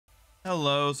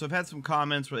Hello. So I've had some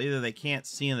comments where either they can't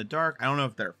see in the dark. I don't know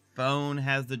if their phone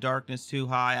has the darkness too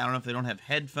high. I don't know if they don't have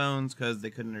headphones because they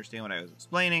couldn't understand what I was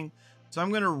explaining. So I'm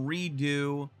going to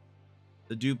redo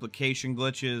the duplication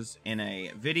glitches in a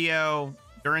video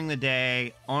during the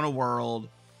day on a world,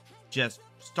 just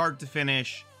start to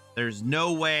finish. There's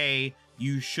no way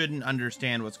you shouldn't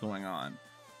understand what's going on.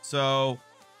 So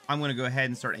I'm going to go ahead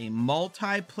and start a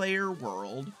multiplayer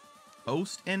world,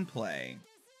 host and play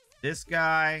this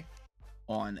guy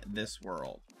on this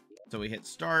world. So we hit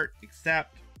start,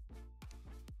 accept,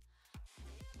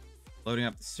 loading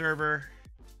up the server,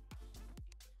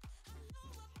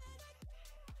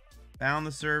 found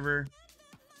the server.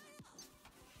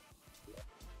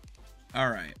 All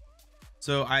right,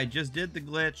 so I just did the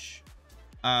glitch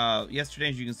yesterday.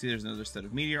 As you can see, there's another set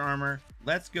of meteor armor.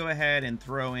 Let's go ahead and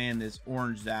throw in this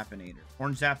orange Zappinator.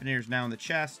 Orange Zappinator is now in the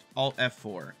chest. Alt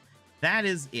F4. That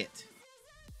is it.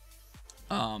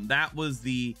 That was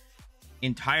the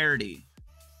entirety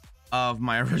of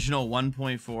my original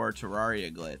 1.4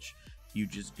 Terraria glitch. You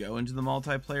just go into the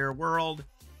multiplayer world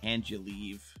and you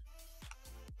leave.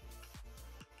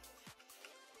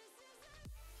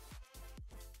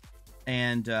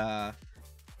 And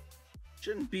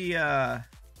shouldn't be that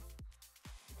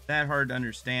hard to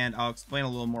understand. I'll explain a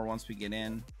little more once we get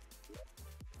in.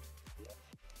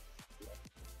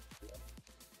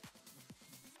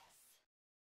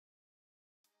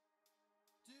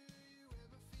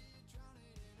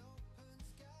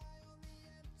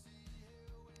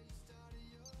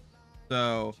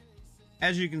 So,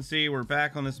 as you can see, we're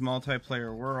back on this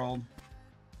multiplayer world.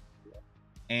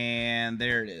 And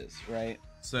there it is, right?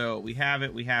 So, we have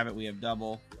it, we have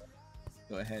double.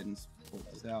 Go ahead and pull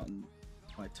this out and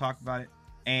I talk about it.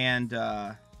 And,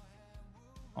 oh,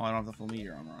 I don't have the full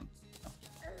meteor armor on.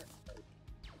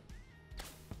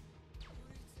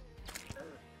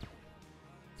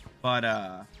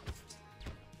 But,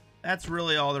 that's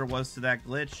really all there was to that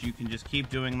glitch. You can just keep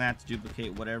doing that to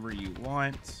duplicate whatever you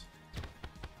want.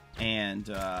 And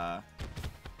that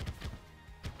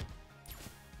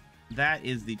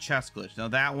is the chest glitch. Now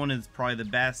that one is probably the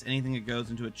best. Anything that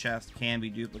goes into a chest can be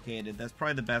duplicated. That's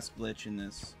probably the best glitch in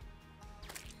this.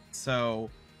 So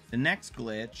the next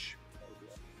glitch,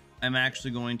 I'm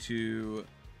actually going to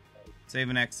save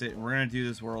and exit. We're going to do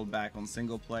this world back on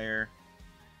single player.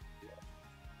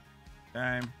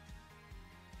 Okay.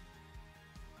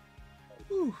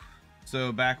 Whew.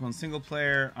 So back on single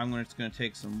player, I'm just going to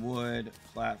take some wood,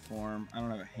 platform. I don't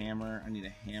have a hammer. I need a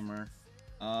hammer.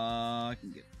 I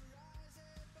can get...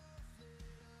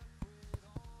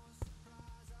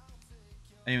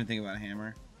 I didn't even think about a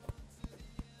hammer.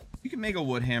 You can make a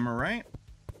wood hammer, right?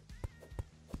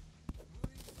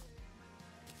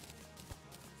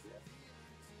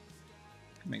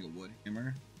 You can make a wood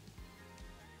hammer.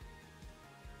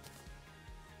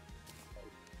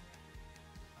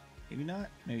 Maybe not.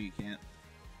 Maybe you can't.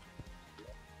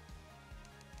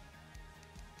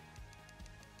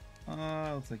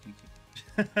 Looks like you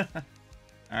can.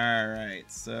 Alright,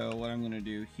 so what I'm going to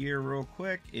do here real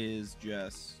quick is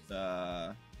just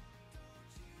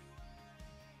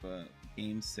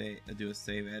game save, do a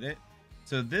save edit.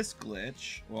 So this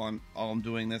glitch, while I'm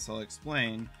doing this, I'll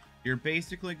explain. You're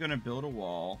basically going to build a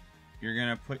wall. You're going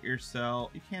to put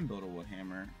yourself... You can build a wood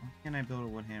hammer. Why can't I build a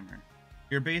wood hammer?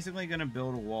 You're basically going to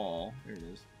build a wall. There it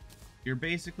is. You're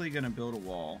basically going to build a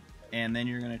wall, and then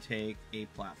you're going to take a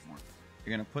platform.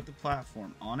 You're going to put the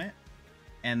platform on it,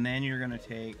 and then you're going to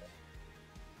take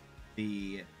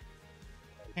the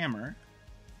hammer.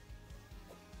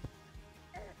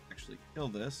 Actually kill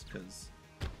this, because...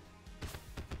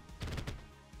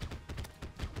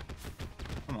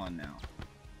 Come on now.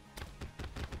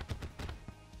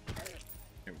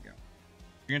 There we go.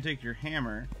 You're going to take your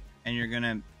hammer, and you're going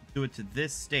to do it to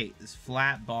this state, this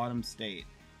flat bottom state,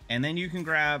 and then you can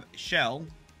grab a shell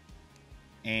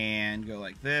and go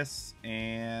like this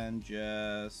and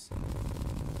just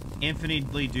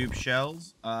infinitely dupe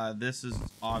shells. This is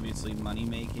obviously money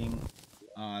making.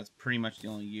 It's pretty much the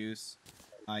only use.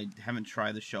 I haven't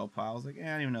tried the shell piles. Like, I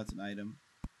don't even know it's an item.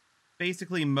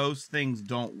 Basically, most things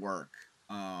don't work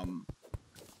on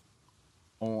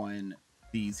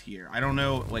these here. I don't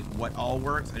know like what all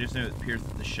works. I just know it appears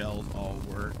that the shells all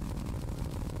work.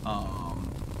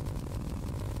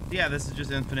 Yeah, this is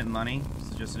just infinite money.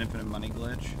 This is just an infinite money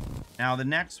glitch. Now the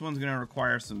next one's going to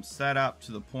require some setup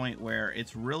to the point where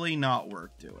it's really not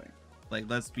worth doing. Like,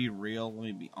 let's be real. Let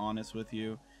me be honest with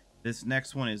you. This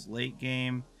next one is late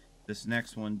game. This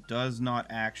next one does not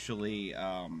actually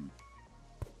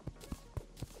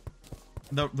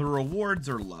the rewards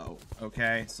are low.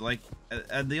 Okay, so like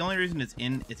the only reason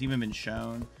it's even been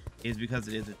shown is because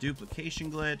it is a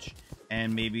duplication glitch,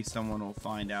 and maybe someone will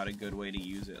find out a good way to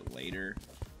use it later.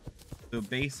 So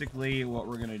basically what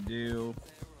we're gonna do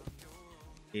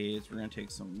is we're gonna take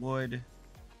some wood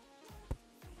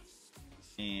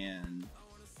and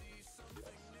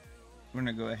we're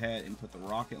gonna go ahead and put the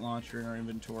rocket launcher in our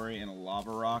inventory and a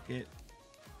lava rocket,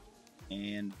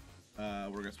 and we're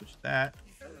gonna switch to that.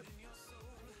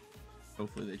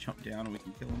 Hopefully they jump down and we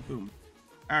can kill them. Boom.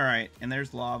 All right, and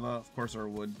there's lava. Of course our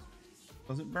wood,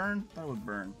 does it burn? I thought it would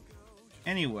burn.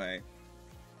 Anyway,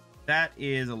 that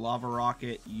is a lava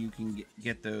rocket. You can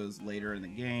get those later in the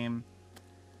game.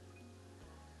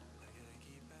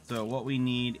 So what we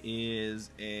need is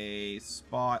a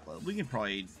spot. We can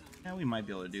probably, yeah, we might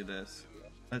be able to do this.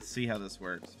 Let's see how this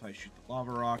works. If I shoot the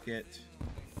lava rocket,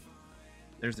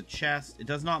 there's a chest. It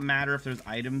does not matter if there's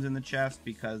items in the chest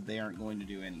because they aren't going to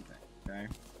do anything, okay?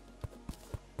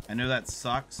 I know that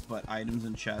sucks, but items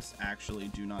and chests actually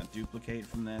do not duplicate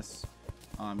from this.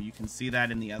 You can see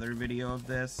that in the other video of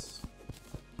this,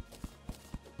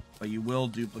 but you will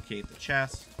duplicate the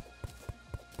chest.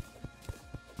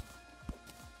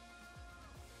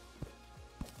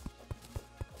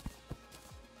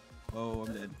 Oh,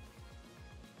 I'm dead.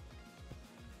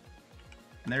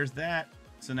 And there's that.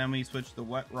 So now we switch the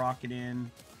wet rocket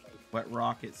in. Wet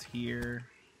rocket's here.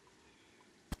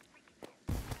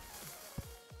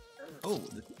 Oh,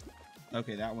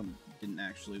 okay, that one didn't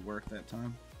actually work that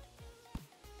time.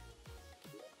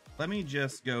 Let me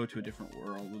just go to a different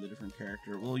world with a different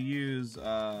character. We'll use,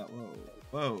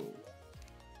 whoa.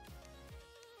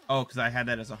 Oh, because I had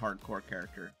that as a hardcore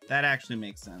character. That actually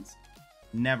makes sense.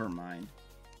 Never mind.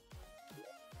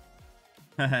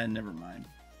 Never mind.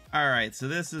 Alright, so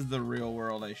this is the real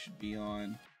world I should be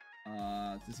on.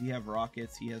 Does he have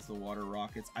rockets? He has the water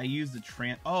rockets. I used the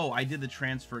I did the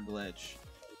transfer glitch.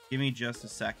 Give me just a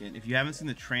second. If you haven't seen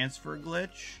the transfer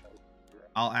glitch,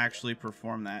 I'll actually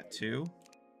perform that too.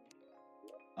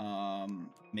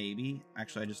 Maybe.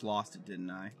 Actually, I just lost it,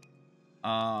 didn't I?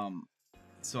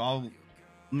 So let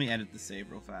me edit the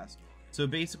save real fast. So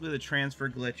basically the transfer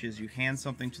glitch is you hand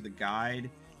something to the guide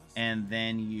and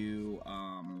then you,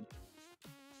 I'll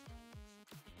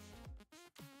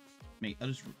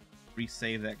just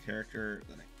resave that character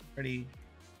that I'm ready.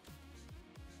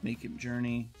 Make him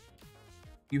journey.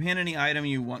 You hand any item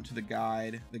you want to the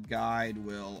guide. The guide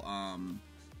will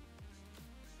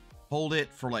hold it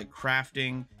for like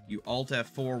crafting. You Alt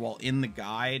F4 while in the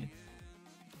guide.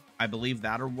 I believe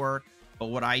that'll work. But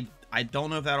what I don't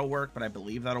know if that'll work, but I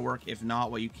believe that'll work. If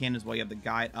not, what you can is while you have the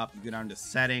guide up, you go down to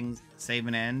settings, save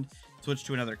and end, switch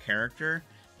to another character,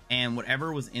 and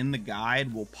whatever was in the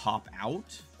guide will pop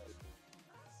out.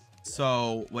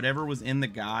 So whatever was in the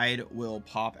guide will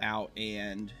pop out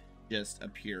and just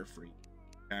appear for you.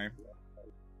 Okay.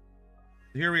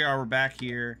 So here we are. We're back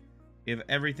here. We have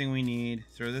everything we need.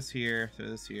 Throw this here. Throw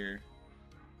this here.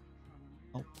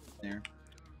 Oh, there.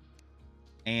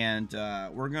 And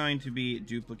we're going to be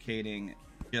duplicating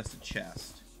just a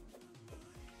chest.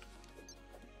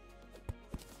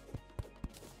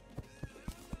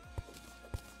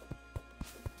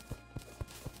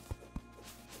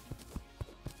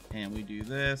 And we do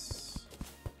this.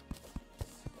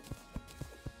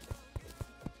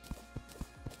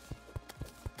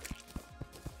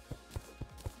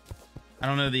 I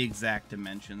don't know the exact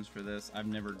dimensions for this. I've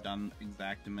never done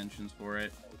exact dimensions for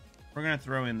it. We're going to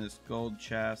throw in this gold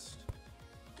chest.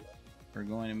 We're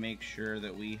going to make sure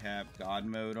that we have God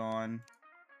mode on,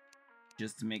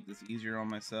 just to make this easier on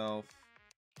myself.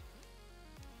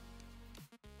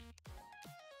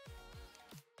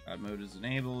 God mode is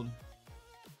enabled.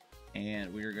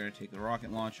 And we are going to take the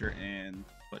rocket launcher and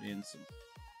put in some...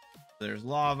 There's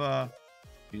lava.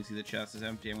 You can see the chest is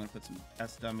empty. I'm going to put some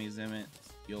test dummies in it.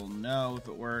 You'll know if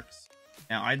it works.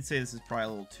 Now, I'd say this is probably a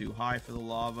little too high for the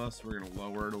lava, so we're going to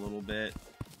lower it a little bit.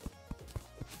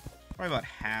 Probably about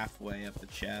halfway up the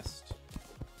chest.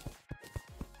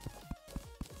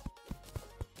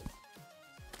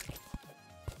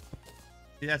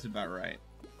 See, that's about right.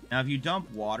 Now, if you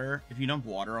dump water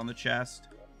on the chest,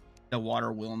 the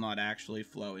water will not actually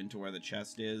flow into where the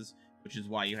chest is, which is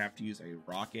why you have to use a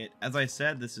rocket. As I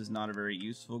said, this is not a very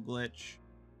useful glitch,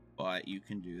 but you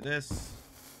can do this.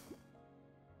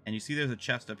 And you see there's a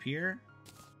chest up here.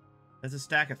 There's a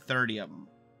stack of 30 of them.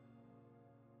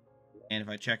 And if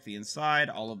I check the inside,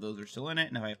 all of those are still in it.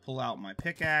 And if I pull out my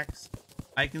pickaxe,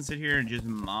 I can sit here and just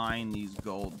mine these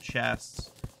gold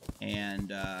chests.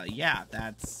 And yeah,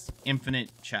 that's infinite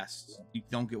chests. You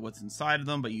don't get what's inside of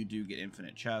them, but you do get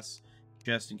infinite chests.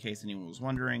 Just in case anyone was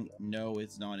wondering, no,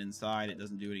 it's not inside. It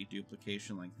doesn't do any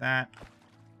duplication like that.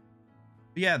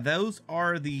 Yeah, those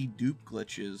are the dupe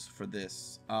glitches for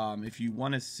this. If you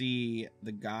want to see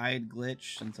the guide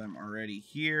glitch, since I'm already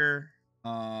here,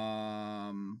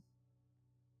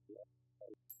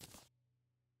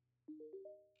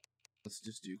 let's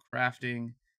just do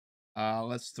crafting.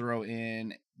 Let's throw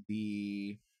in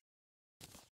the...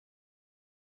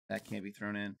 That can't be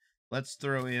thrown in. Let's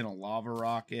throw in a lava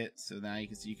rocket, so now you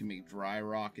can see you can make dry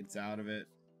rockets out of it.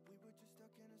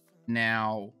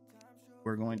 Now,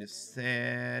 we're going to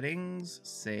settings,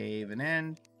 save and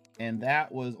end. And that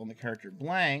was on the character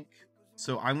blank.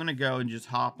 So I'm going to go and just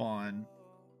hop on.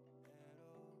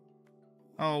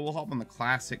 Oh, we'll hop on the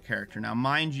classic character. Now,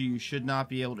 mind you, you should not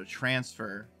be able to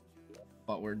transfer,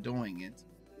 but we're doing it.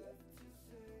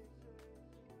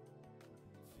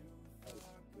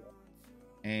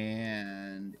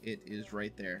 And it is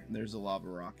right there. There's a lava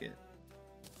rocket.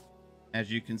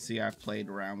 As you can see, I've played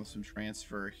around with some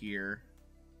transfer here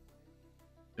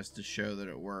just to show that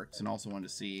it works, and also wanted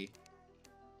to see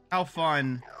how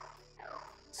fun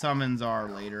summons are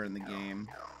later in the game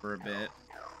for a bit.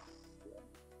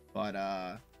 But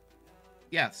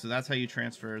yeah, so that's how you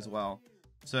transfer as well.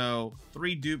 So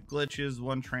 3 dupe glitches,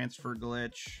 1 transfer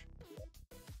glitch.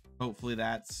 Hopefully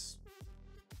that's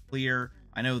clear.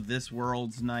 I know this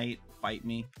world's night. Fight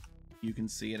me. You can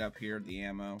see it up here, the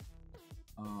ammo.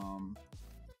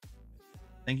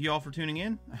 Thank you all for tuning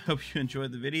in. I hope you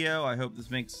enjoyed the video. I hope this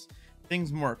makes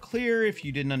things more clear if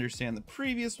you didn't understand the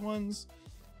previous ones.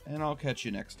 And I'll catch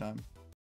you next time.